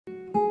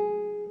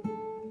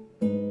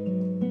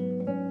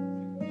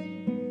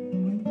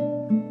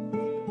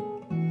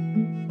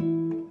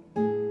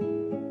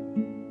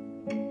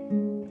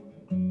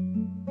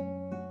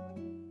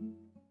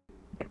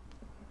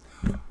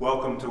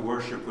to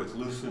worship with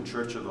Lutheran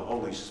Church of the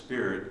Holy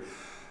Spirit.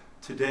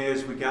 Today,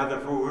 as we gather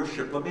for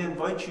worship, let me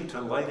invite you to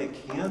light a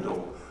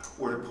candle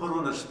or to put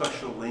on a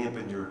special lamp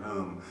in your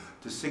home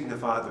to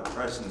signify the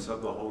presence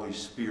of the Holy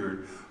Spirit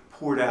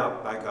poured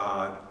out by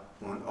God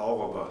on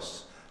all of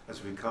us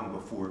as we come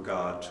before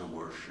God to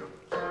worship.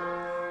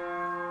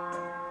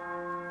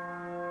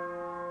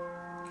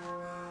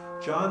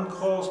 John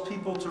calls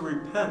people to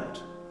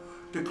repent,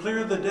 to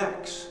clear the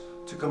decks,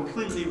 to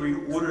completely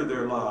reorder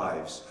their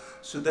lives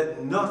so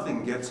that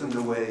nothing gets in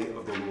the way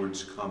of the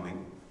Lord's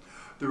coming.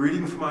 The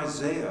reading from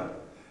Isaiah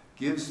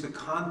gives the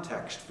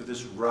context for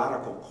this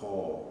radical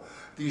call,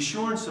 the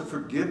assurance of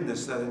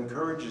forgiveness that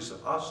encourages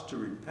us to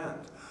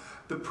repent,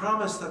 the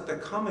promise that the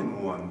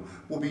coming one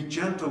will be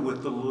gentle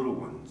with the little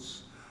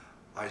ones.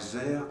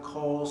 Isaiah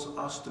calls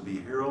us to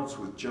be heralds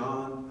with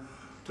John,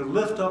 to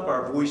lift up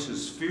our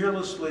voices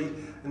fearlessly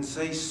and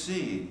say,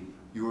 "See,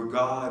 your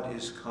God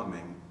is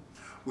coming."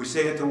 We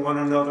say it to one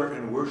another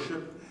in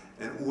worship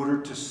in order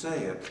to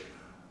say it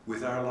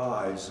with our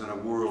lives in a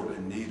world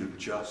in need of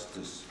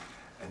justice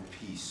and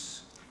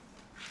peace.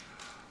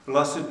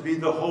 Blessed be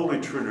the Holy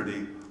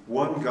Trinity,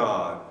 one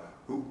God,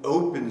 who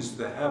opens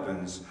the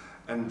heavens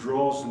and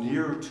draws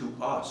near to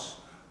us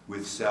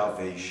with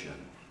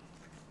salvation.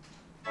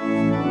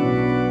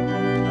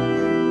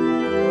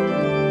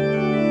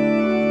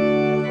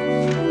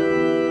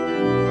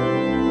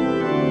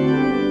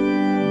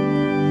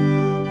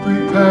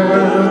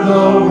 Prepare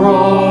the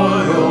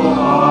royal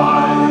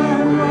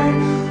highway,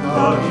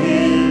 the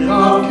King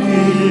of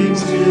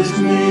Kings is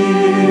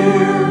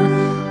near.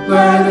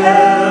 Let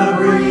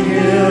every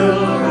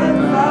hill and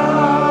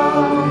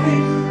valley,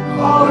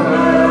 a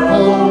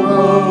level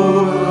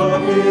road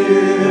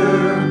appear.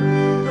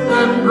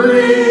 Then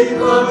greet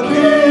the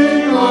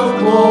King of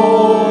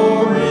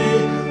glory,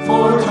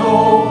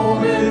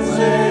 foretold in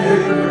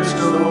sacred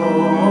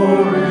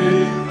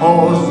story.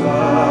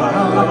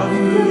 Hosanna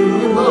to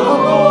the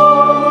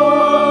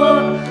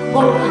Lord,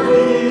 for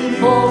he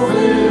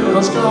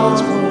fulfills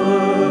God's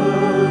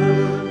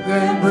word.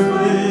 Then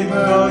bring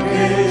the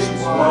gates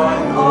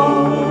wide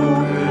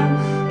open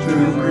to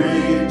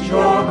greet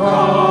your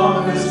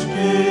promised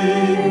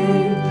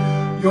King.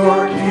 Your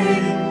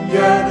King,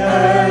 yet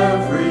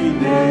every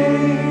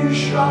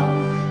nation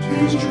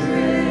his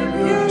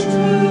tribute to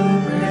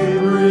may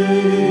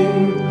bring.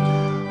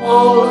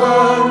 All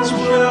lands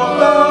will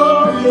bow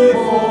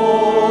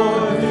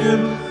before him,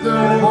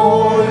 their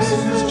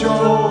voices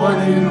join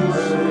in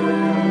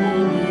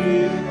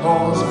singing.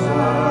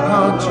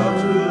 Hosanna to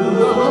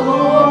the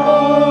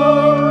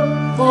Lord,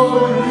 for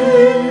he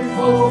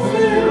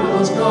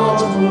fulfills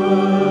God's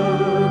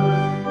word.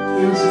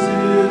 This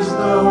is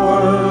the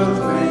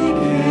earthly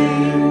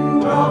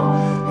kingdom,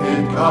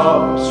 it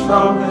comes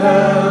from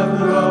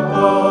heaven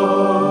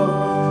above.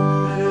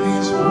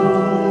 His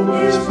rule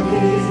is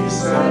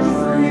peace and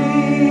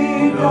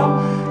freedom,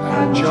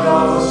 and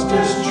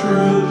justice,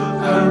 truth,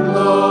 and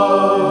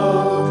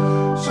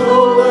love. So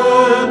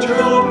let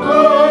your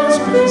praise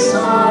be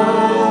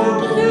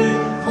sounding,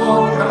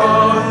 for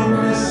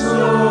kindness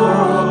so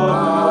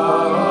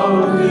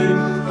abounding.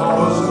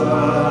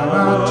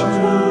 Hosanna to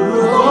the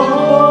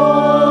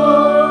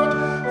Lord,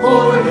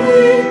 for he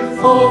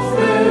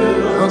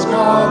fulfills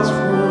God's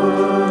word.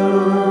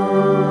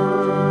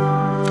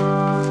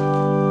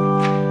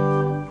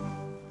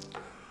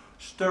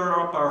 Stir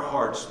up our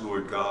hearts,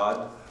 Lord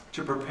God,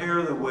 to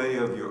prepare the way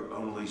of your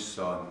only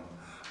Son.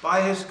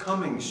 By his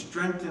coming,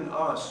 strengthen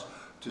us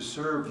to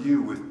serve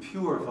you with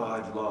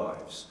purified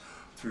lives.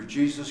 Through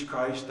Jesus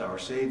Christ, our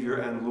Savior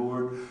and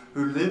Lord,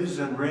 who lives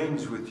and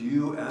reigns with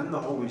you and the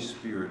Holy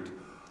Spirit,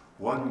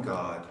 one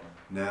God,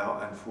 now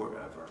and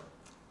forever.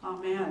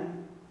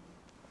 Amen.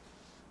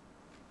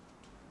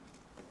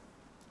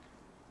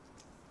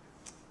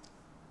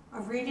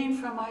 A reading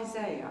from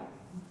Isaiah.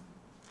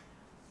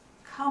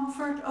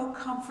 Comfort, O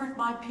comfort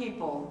my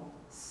people,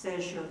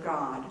 says your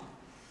God.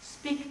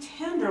 Speak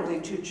tenderly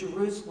to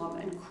Jerusalem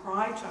and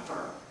cry to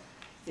her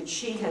that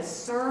she has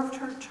served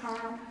her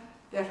term,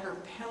 that her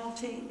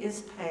penalty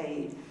is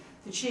paid,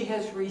 that she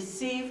has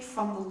received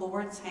from the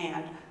Lord's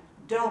hand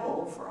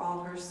double for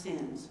all her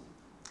sins.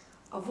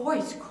 A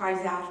voice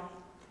cries out,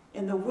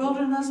 "In the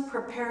wilderness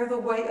prepare the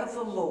way of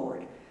the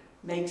Lord.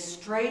 Make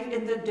straight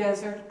in the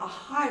desert a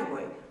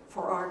highway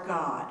for our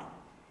God.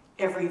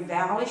 Every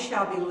valley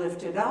shall be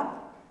lifted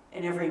up,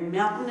 and every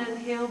mountain and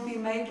hill be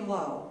made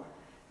low.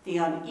 The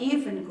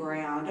uneven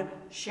ground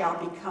shall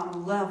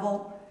become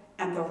level,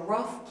 and the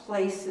rough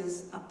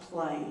places a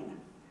plain.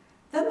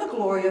 Then the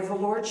glory of the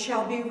Lord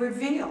shall be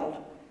revealed,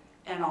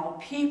 and all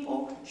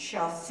people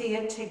shall see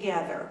it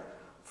together,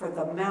 for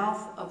the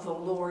mouth of the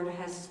Lord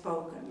has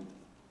spoken."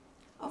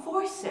 A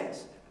voice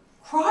says,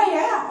 "Cry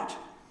out."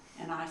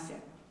 And I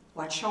said,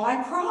 "What shall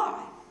I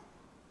cry?"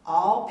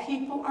 All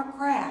people are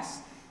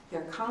grass.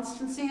 Their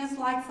constancy is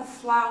like the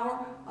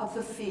flower of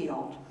the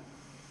field.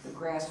 The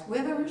grass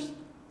withers,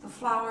 the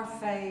flower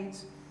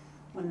fades,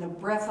 when the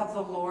breath of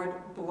the Lord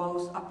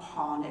blows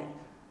upon it.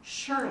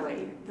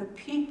 Surely the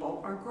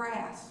people are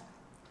grass.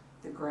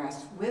 The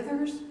grass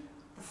withers,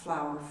 the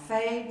flower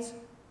fades,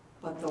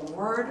 but the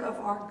word of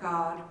our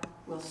God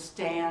will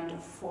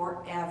stand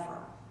forever.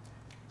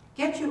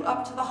 Get you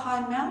up to the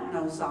high mountain,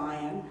 O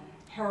Zion,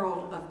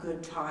 herald of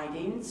good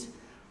tidings.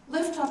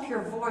 Lift up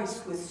your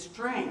voice with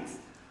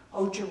strength,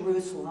 O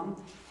Jerusalem,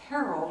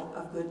 herald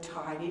of good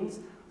tidings.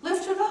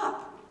 Lift it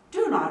up,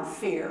 do not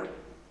fear.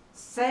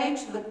 Say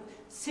to the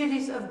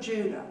cities of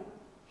Judah,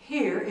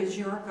 here is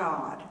your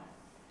God.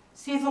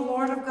 See, the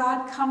Lord of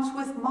God comes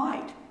with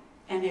might,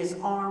 and his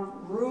arm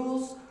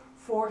rules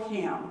for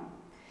him.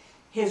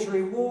 His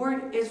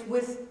reward is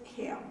with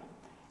him,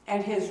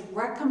 and his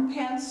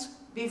recompense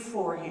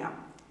before him.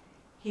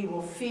 He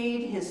will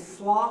feed his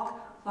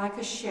flock like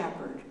a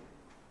shepherd.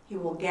 He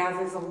will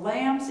gather the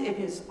lambs in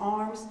his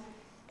arms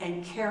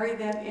and carry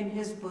them in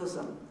his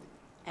bosom,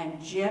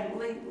 and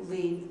gently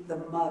lead the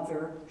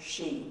mother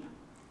sheep.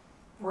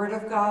 Word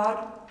of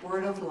God,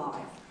 word of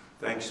life.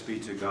 Thanks be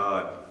to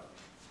God.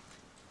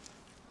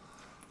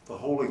 The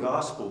Holy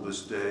Gospel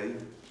this day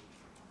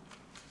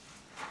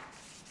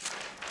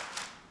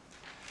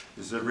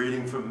is a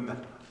reading from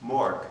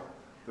Mark,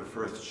 the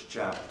first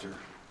chapter.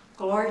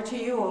 Glory to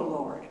you, O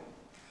Lord.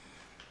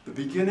 The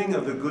beginning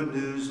of the good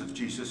news of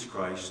Jesus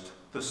Christ,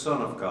 the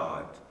Son of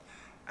God,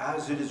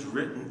 as it is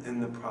written in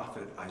the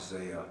prophet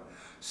Isaiah.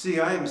 See,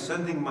 I am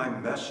sending my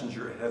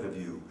messenger ahead of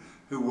you,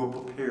 who will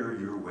prepare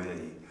your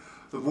way.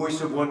 The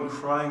voice of one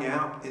crying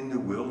out in the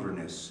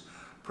wilderness,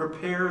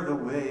 prepare the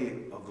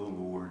way of the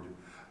Lord,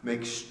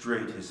 make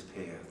straight his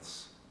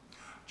paths.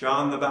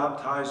 John the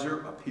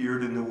Baptizer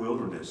appeared in the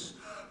wilderness,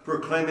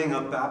 proclaiming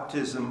a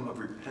baptism of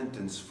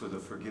repentance for the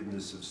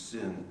forgiveness of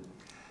sin.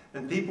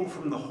 And people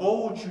from the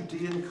whole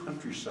Judean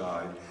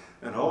countryside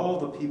and all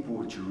the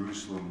people of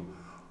Jerusalem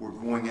were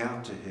going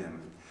out to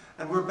him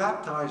and were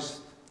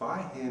baptized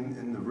by him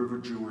in the river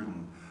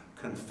Jordan,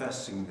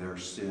 confessing their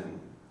sin.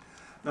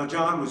 Now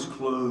John was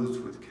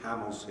clothed with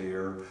camel's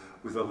hair,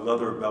 with a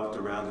leather belt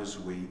around his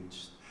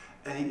waist,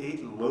 and he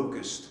ate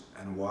locust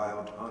and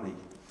wild honey.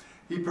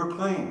 He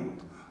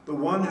proclaimed, the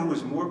one who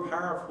is more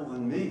powerful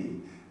than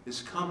me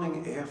is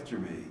coming after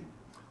me.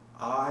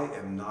 I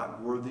am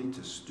not worthy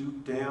to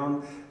stoop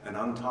down and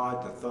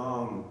untie the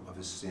thong of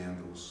his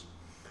sandals.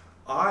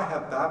 I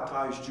have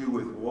baptized you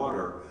with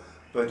water,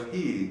 but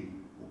he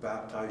will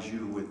baptize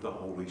you with the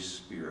Holy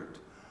Spirit.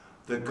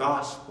 The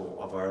gospel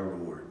of our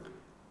Lord.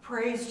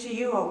 Praise to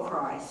you, O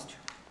Christ.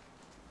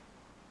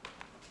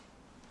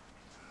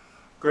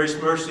 Grace,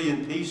 mercy,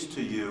 and peace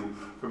to you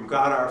from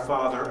God our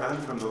Father and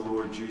from the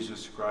Lord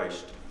Jesus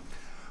Christ.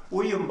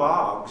 William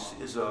Boggs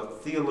is a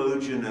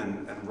theologian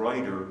and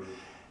writer,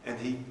 and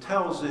he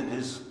tells in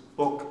his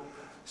book,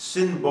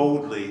 Sin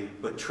Boldly,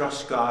 but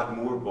Trust God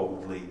More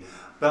Boldly,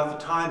 about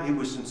the time he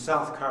was in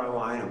South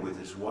Carolina with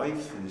his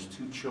wife and his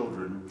 2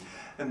 children,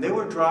 and they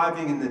were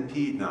driving in the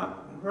Piedmont,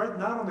 right,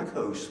 not on the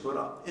coast,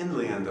 but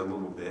inland a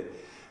little bit.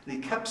 And he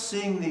kept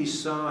seeing these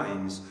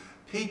signs,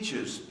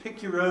 peaches,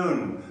 pick your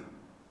own,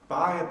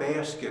 buy a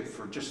basket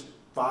for just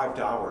 $5,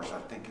 I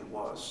think it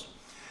was.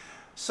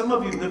 Some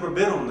of you have never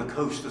been on the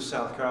coast of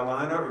South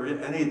Carolina or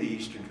any of the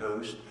eastern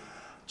coast.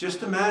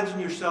 Just imagine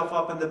yourself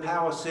up in the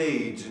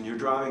Palisades and you're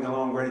driving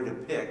along ready to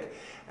pick,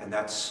 and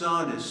that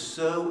sun is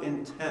so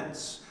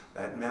intense,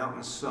 that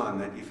mountain sun,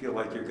 that you feel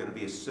like you're going to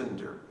be a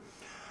cinder.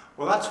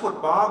 Well, that's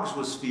what Boggs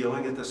was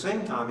feeling. At the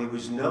same time, he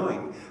was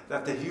knowing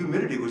that the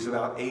humidity was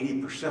about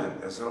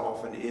 80%, as it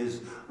often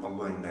is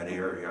along that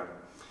area.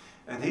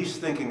 And he's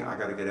thinking, I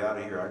got to get out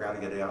of here, I got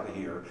to get out of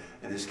here.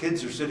 And his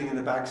kids are sitting in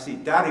the back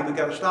seat, Daddy, we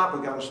got to stop,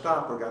 we got to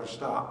stop, we got to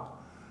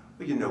stop.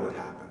 But you know what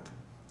happened.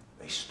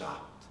 They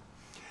stopped.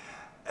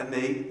 And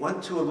they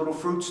went to a little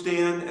fruit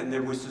stand, and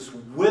there was this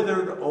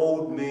withered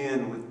old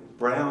man with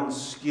brown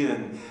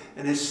skin,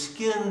 and his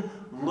skin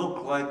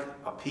looked like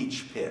a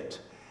peach pit.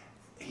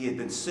 He had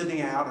been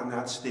sitting out in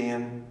that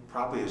stand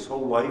probably his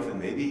whole life, and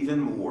maybe even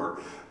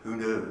more, who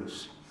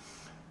knows.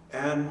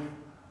 And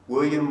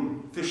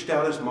William fished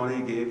out his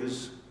money, gave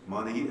his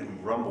money,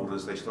 and grumbled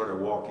as they started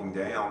walking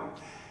down.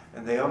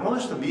 And they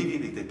almost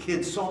immediately, the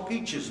kids saw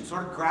peaches and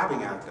started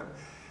grabbing at them.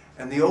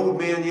 And the old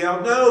man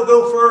yelled, no,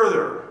 go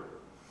further.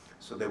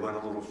 So they went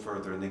a little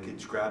further, and the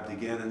kids grabbed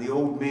again, and the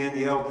old man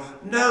yelled,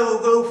 no,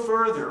 go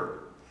further.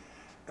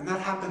 And that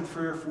happened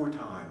 3 or 4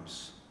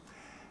 times.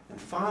 And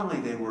finally,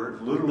 they were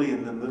literally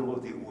in the middle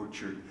of the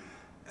orchard,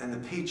 and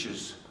the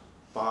peaches,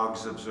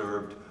 Boggs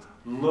observed,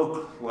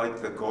 looked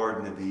like the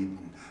Garden of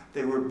Eden.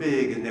 They were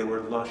big and they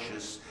were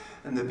luscious,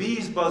 and the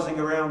bees buzzing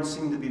around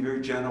seemed to be very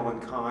gentle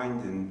and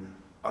kind and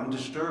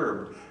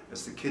undisturbed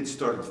as the kids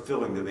started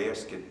filling the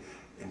basket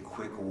in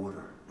quick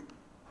order.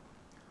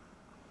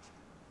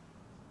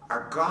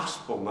 Our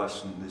gospel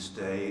lesson this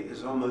day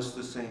is almost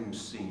the same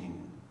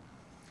scene.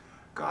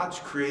 God's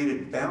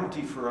created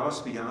bounty for us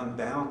beyond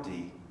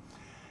bounty,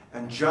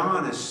 and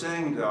John is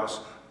saying to us,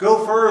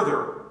 go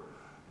further.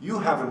 You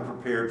haven't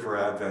prepared for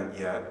Advent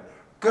yet.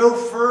 Go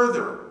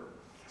further.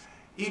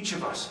 Each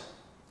of us,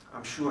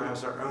 I'm sure,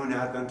 has our own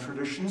Advent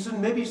traditions,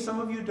 and maybe some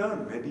of you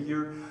don't. Maybe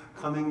you're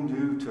coming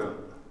new to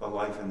a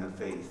life in the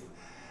faith.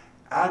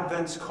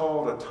 Advent's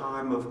called a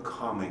time of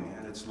coming,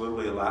 and it's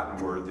literally a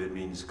Latin word that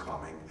means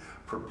coming.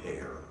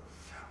 Prepare.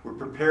 We're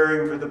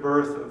preparing for the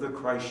birth of the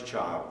Christ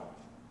child.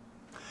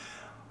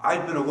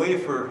 I'd been away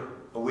for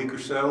a week or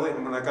so,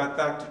 and when I got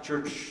back to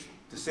church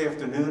this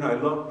afternoon, I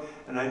looked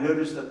and I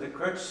noticed that the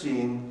crutch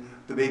scene,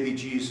 the baby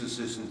Jesus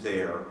isn't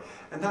there.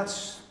 And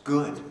that's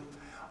good.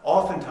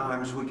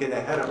 Oftentimes we get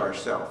ahead of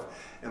ourselves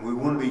and we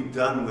want to be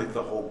done with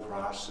the whole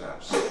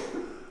process.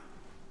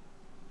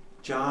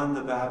 John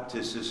the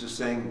Baptist is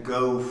saying,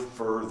 go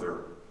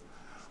further.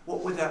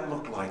 What would that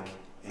look like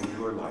in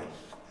your life?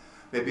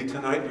 Maybe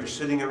tonight you're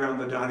sitting around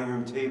the dining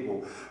room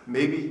table.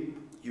 Maybe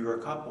you're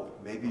a couple.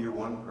 Maybe you're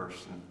one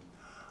person.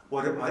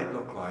 What it might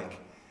look like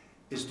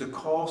is to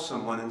call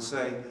someone and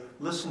say,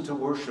 listen to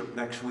worship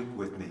next week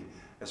with me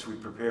as we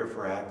prepare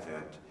for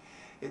Advent.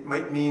 It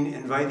might mean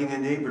inviting a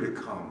neighbor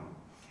to come.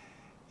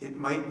 It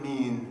might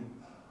mean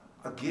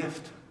a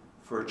gift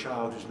for a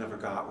child who's never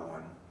got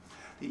one.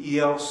 The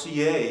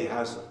ELCA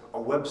has a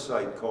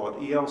website called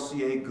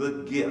ELCA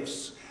Good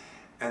Gifts,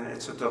 and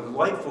it's a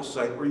delightful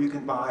site where you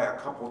can buy a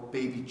couple of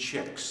baby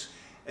chicks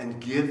and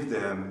give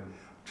them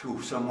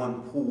to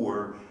someone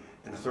poor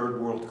in a third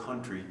world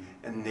country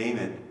and name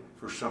it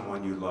for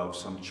someone you love,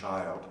 some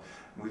child.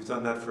 And we've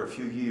done that for a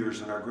few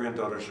years, and our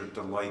granddaughters are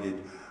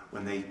delighted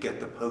when they get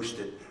the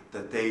post-it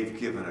that they've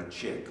given a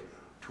chick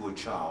to a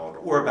child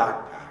or a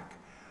backpack.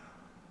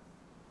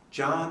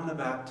 John the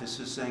Baptist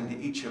is saying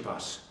to each of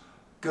us,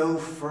 go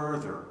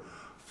further.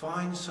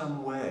 Find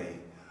some way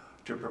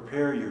to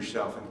prepare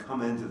yourself and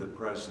come into the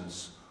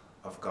presence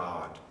of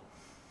God.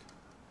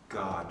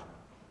 God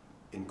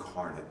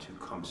incarnate who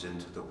comes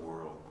into the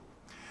world.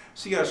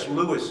 C.S.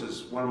 Lewis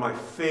is one of my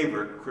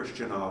favorite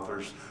Christian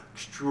authors,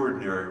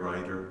 extraordinary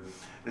writer.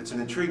 And it's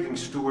an intriguing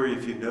story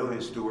if you know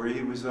his story.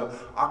 He was an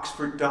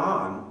Oxford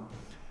Don,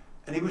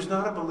 and he was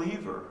not a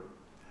believer.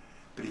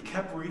 But he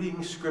kept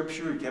reading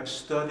scripture, he kept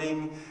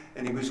studying,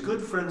 and he was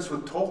good friends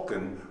with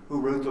Tolkien,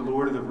 who wrote The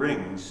Lord of the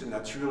Rings, and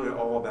that's really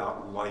all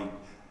about light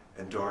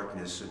and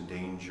darkness and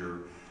danger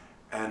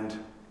and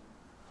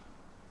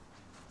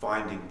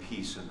finding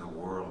peace in the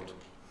world.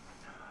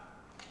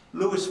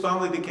 Lewis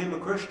finally became a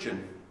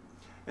Christian,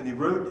 and he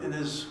wrote in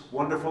his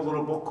wonderful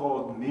little book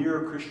called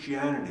Mere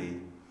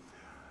Christianity,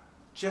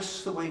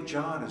 just the way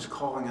John is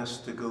calling us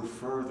to go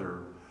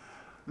further.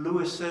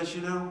 Lewis says,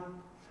 you know,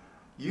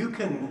 you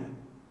can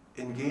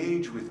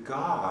engage with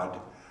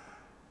God.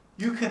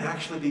 You can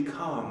actually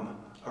become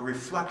a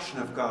reflection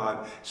of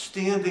God,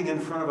 standing in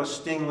front of a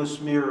stainless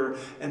mirror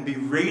and be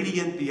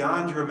radiant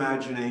beyond your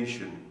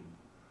imagination.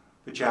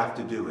 But you have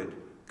to do it.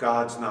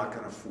 God's not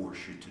going to force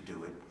you to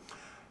do it.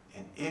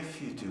 And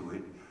if you do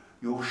it,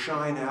 you'll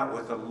shine out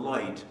with a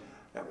light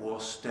that will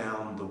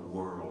astound the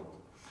world.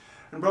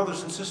 And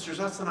brothers and sisters,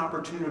 that's an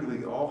opportunity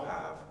we all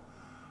have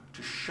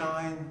to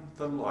shine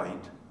the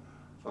light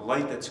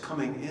that's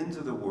coming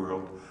into the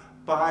world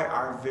by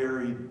our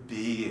very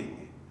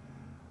being.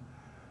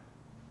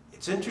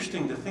 It's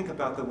interesting to think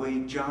about the way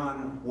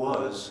John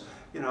was.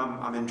 You know,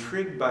 I'm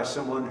intrigued by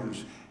someone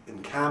who's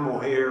in camel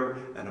hair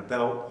and a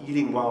belt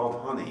eating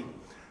wild honey.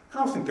 I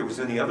don't think there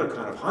was any other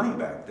kind of honey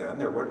back then.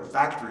 There weren't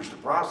factories to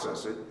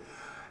process it.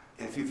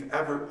 And if you've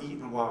ever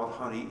eaten wild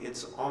honey,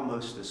 it's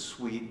almost as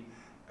sweet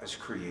as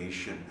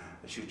creation,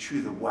 as you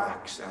chew the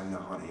wax and the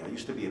honey. I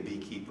used to be a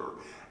beekeeper,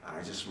 and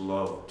I just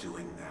love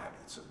doing that.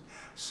 It's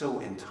so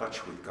in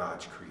touch with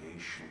God's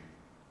creation.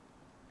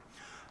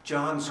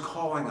 John's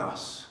calling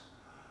us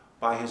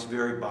by his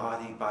very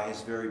body, by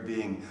his very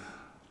being,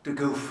 to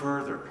go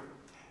further.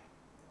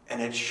 And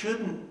it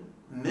shouldn't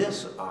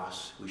miss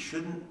us. We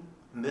shouldn't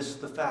miss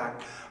the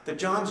fact that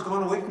John's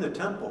gone away from the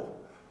temple.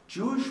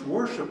 Jewish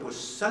worship was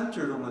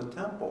centered on the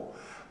temple,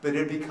 but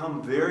it had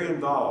become very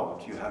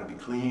involved. You had to be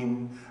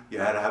clean, you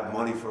had to have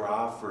money for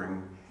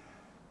offering.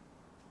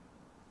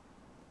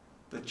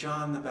 But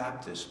John the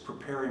Baptist,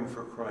 preparing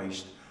for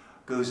Christ,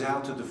 goes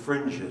out to the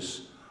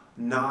fringes,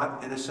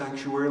 not in a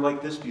sanctuary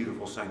like this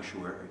beautiful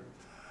sanctuary,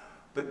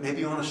 but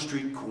maybe on a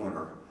street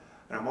corner.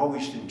 And I'm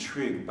always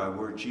intrigued by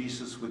where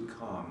Jesus would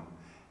come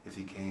if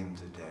he came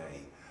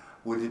today.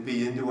 Would it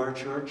be into our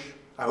church?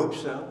 I hope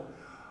so.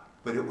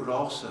 But it would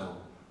also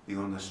be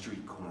on the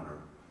street corner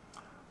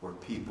where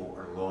people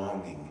are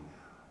longing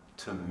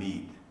to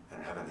meet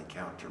and have an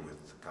encounter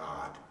with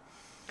God.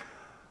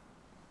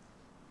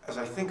 As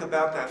I think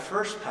about that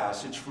first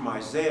passage from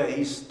Isaiah,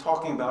 he's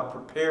talking about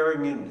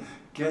preparing and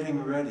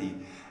getting ready.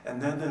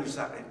 And then there's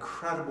that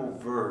incredible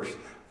verse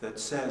that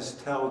says,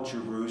 tell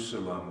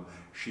Jerusalem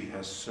she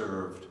has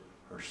served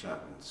her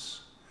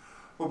sentence.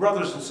 Well,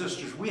 brothers and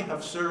sisters, we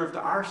have served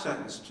our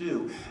sentence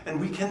too. And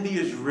we can be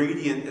as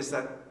radiant as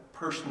that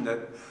person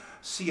that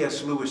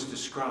C.S. Lewis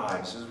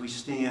describes as we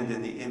stand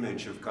in the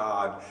image of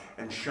God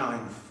and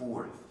shine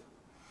forth.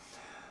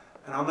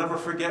 And I'll never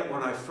forget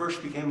when I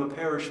first became a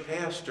parish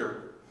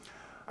pastor,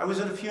 I was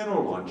at a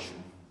funeral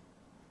luncheon.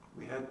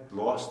 We had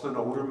lost an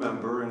older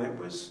member, and it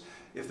was,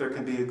 if there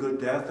can be a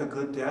good death, a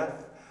good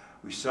death.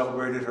 We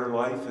celebrated her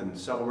life and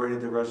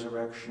celebrated the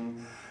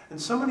resurrection. And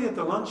somebody at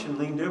the luncheon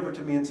leaned over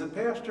to me and said,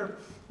 Pastor,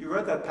 you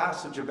read that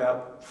passage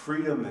about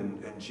freedom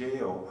and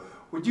jail.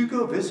 Would you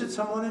go visit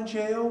someone in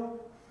jail?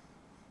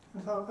 I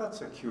thought,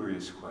 that's a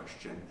curious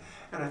question.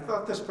 And I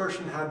thought this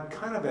person had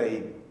kind of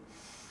an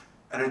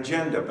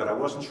agenda, but I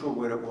wasn't sure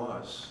what it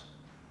was.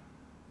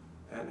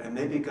 And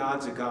maybe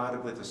God's a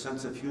God with a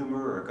sense of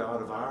humor or a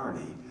God of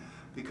irony,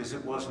 because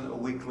it wasn't a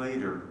week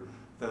later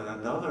that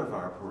another of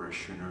our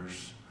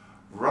parishioners,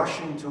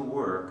 rushing to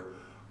work,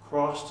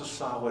 crossed a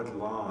solid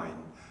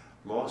line,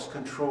 lost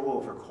control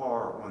of her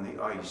car on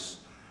the ice,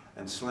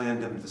 and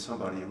slammed into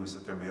somebody who was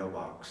at their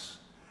mailbox,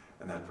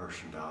 and that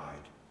person died.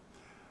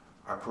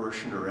 Our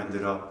parishioner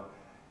ended up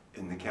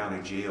in the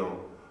county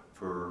jail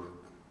for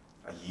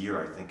a year,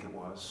 I think it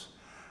was.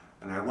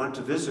 And I went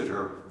to visit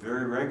her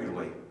very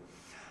regularly.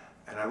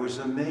 And I was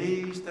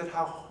amazed at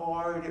how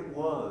hard it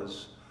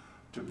was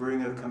to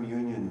bring a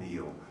communion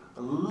meal,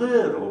 a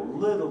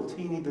little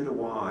teeny bit of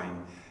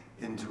wine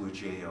into a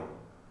jail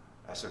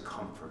as a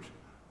comfort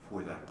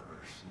for that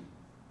person.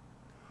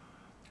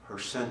 Her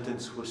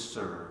sentence was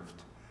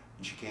served,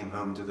 and she came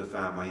home to the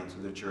family and to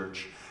the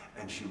church,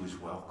 and she was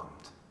welcomed.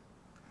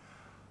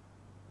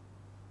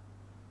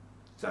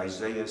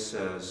 Isaiah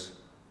says,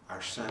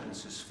 our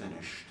sentence is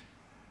finished,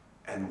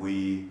 and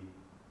we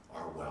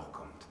are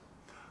welcomed.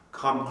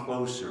 Come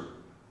closer.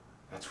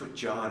 That's what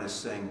John is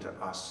saying to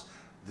us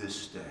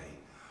this day.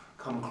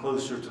 Come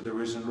closer to the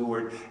risen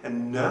Lord,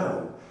 and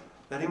know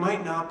that he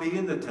might not be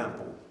in the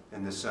temple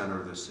in the center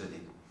of the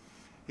city.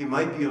 He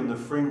might be on the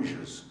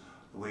fringes,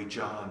 the way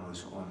John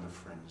was on the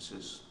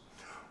fringes.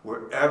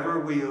 Wherever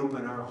we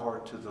open our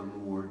heart to the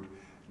Lord,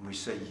 and we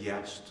say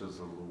yes to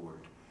the Lord,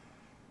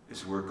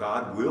 is where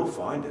God will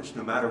find us,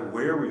 no matter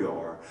where we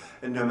are,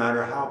 and no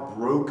matter how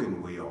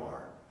broken we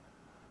are.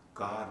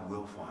 God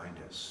will find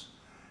us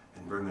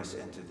and bring us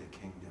into the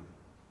kingdom.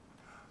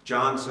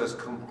 John says,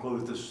 come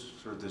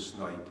closer this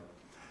night.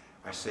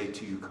 I say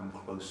to you, come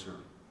closer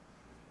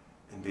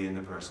and be in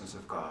the presence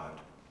of God.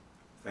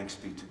 Thanks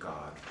be to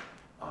God.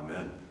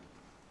 Amen.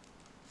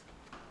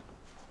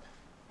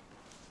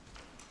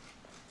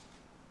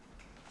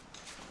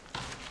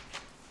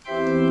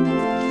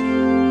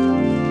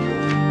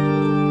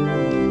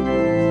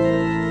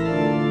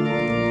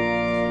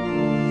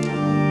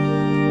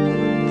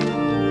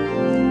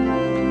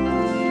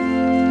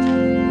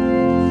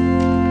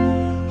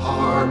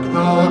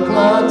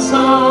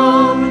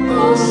 Sound,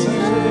 the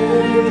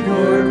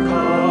Savior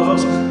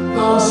comes,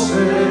 the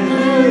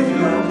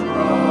Savior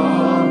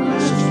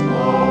promised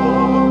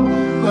long.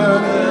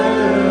 Let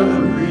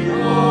every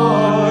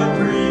heart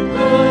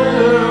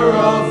prepare a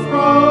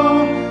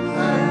throne,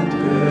 and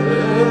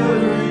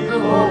every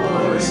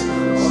voice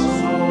a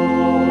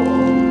song.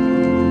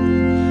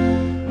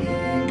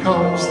 He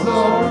comes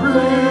the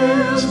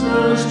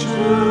prisoners to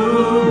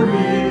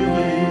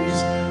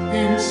release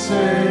in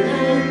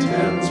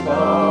Satan's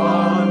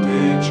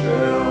bondage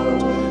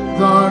held,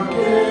 the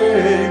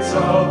gates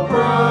of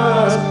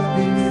brass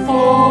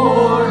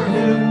before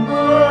him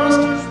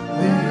burst,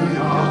 the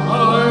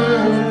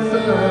iron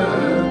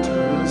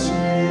fetters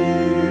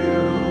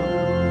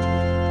healed.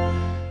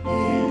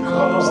 He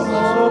calls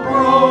the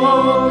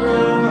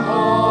broken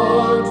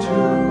heart to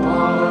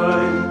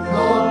bind,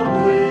 the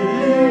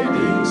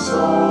bleeding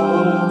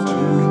soul to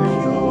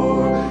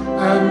cure,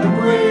 and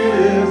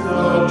with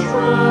the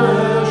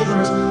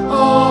treasures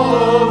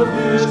of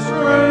his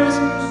grace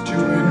to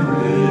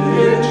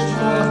enrich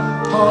the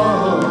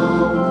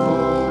humble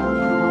poor.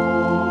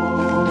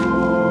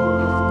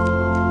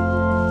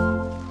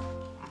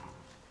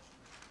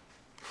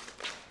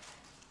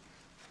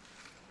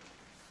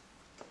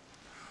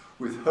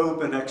 With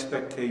hope and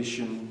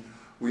expectation,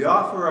 we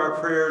offer our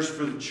prayers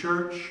for the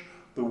church,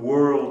 the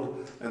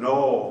world, and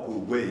all who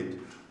wait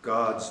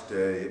God's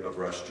day of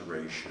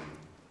restoration.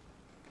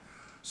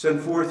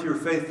 Send forth your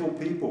faithful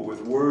people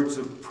with words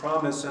of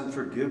promise and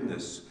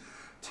forgiveness.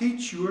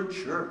 Teach your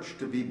church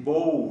to be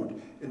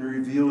bold in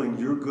revealing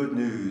your good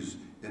news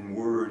in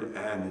word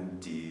and in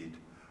deed.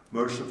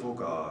 Merciful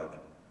God,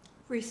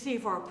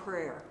 Receive our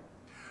prayer.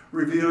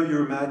 reveal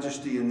your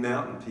majesty in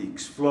mountain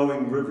peaks,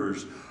 flowing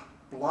rivers,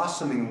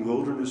 blossoming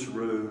wilderness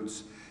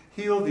roads.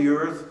 Heal the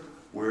earth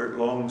where it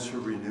longs for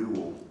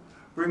renewal.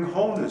 Bring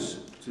wholeness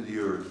to the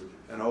earth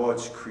and all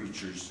its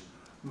creatures.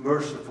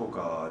 Merciful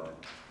God,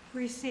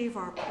 Receive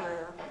our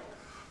prayer.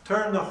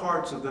 turn the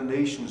hearts of the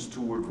nations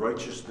toward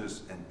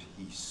righteousness and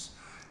peace.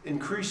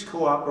 Increase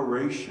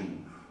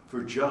cooperation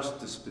for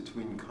justice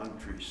between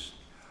countries,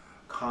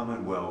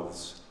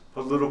 commonwealths,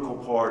 political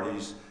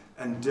parties,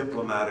 and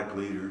diplomatic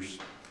leaders.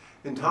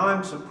 In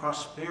times of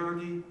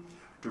prosperity,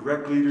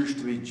 direct leaders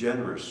to be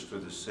generous for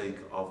the sake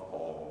of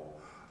all.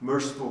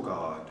 Merciful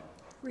God,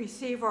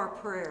 Receive our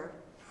prayer.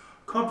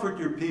 comfort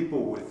your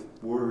people with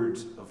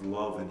words of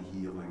love and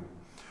healing.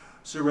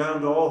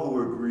 Surround all who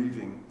are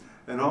grieving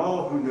and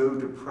all who know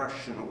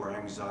depression or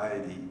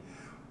anxiety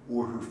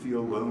or who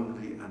feel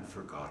lonely and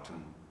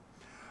forgotten.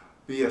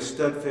 Be a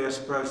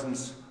steadfast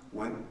presence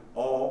when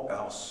all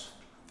else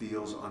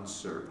feels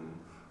uncertain.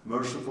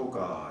 Merciful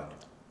God,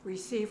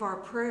 Receive our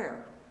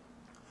prayer.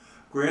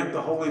 grant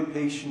the holy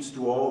patience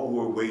to all who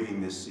are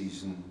waiting this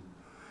season.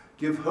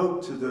 Give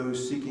hope to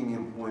those seeking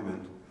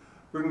employment.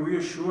 Bring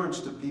reassurance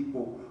to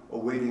people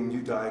awaiting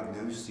new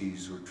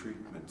diagnoses or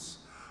treatments.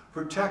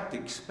 Protect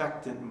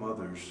expectant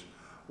mothers.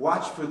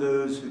 Watch for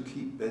those who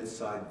keep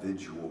bedside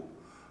vigil.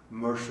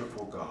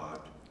 Merciful God,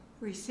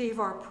 Receive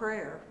our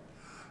prayer.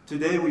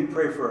 today we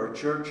pray for our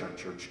church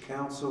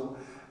council,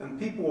 and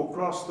people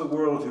across the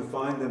world who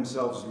find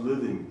themselves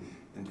living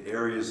in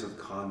areas of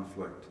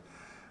conflict.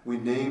 We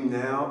name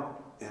now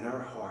in our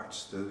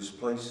hearts those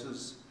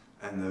places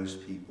and those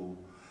people,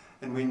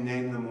 and we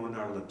name them on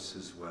our lips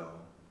as well.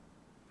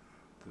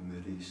 The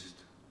Mideast,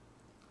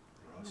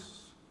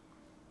 us,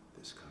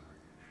 this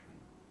congregation.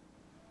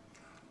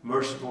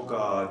 Merciful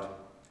God,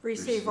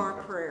 Receive our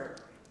prayer.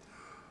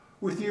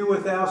 with you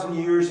 1,000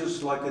 years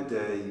is like a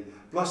day.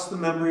 Bless the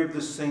memory of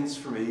the saints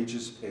from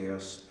ages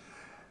past,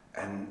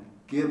 and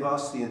give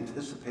us the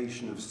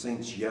anticipation of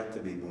saints yet to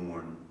be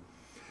born.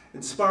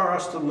 Inspire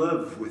us to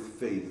live with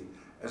faith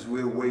as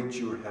we await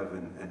your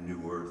heaven and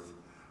new earth.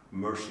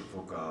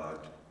 Merciful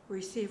God,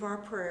 Receive our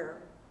prayer.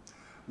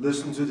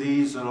 listen to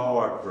these and all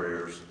our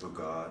prayers, O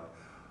God,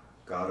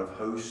 God of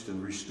hosts,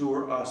 and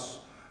restore us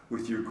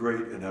with your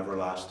great and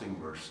everlasting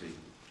mercy.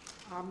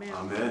 Amen.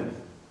 Amen.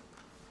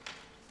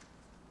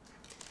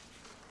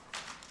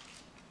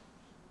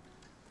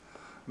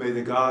 May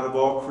the God of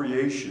all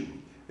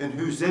creation, in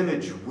whose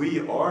image we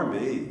are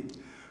made,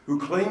 who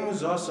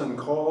claims us and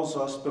calls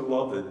us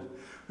beloved,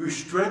 who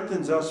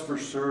strengthens us for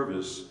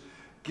service,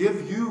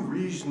 give you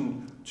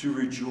reason to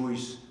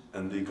rejoice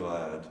and be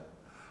glad.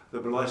 The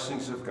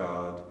blessings of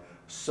God,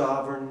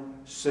 sovereign,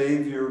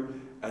 Savior,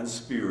 and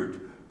Spirit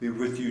be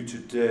with you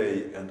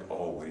today and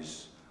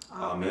always.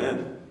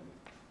 Amen.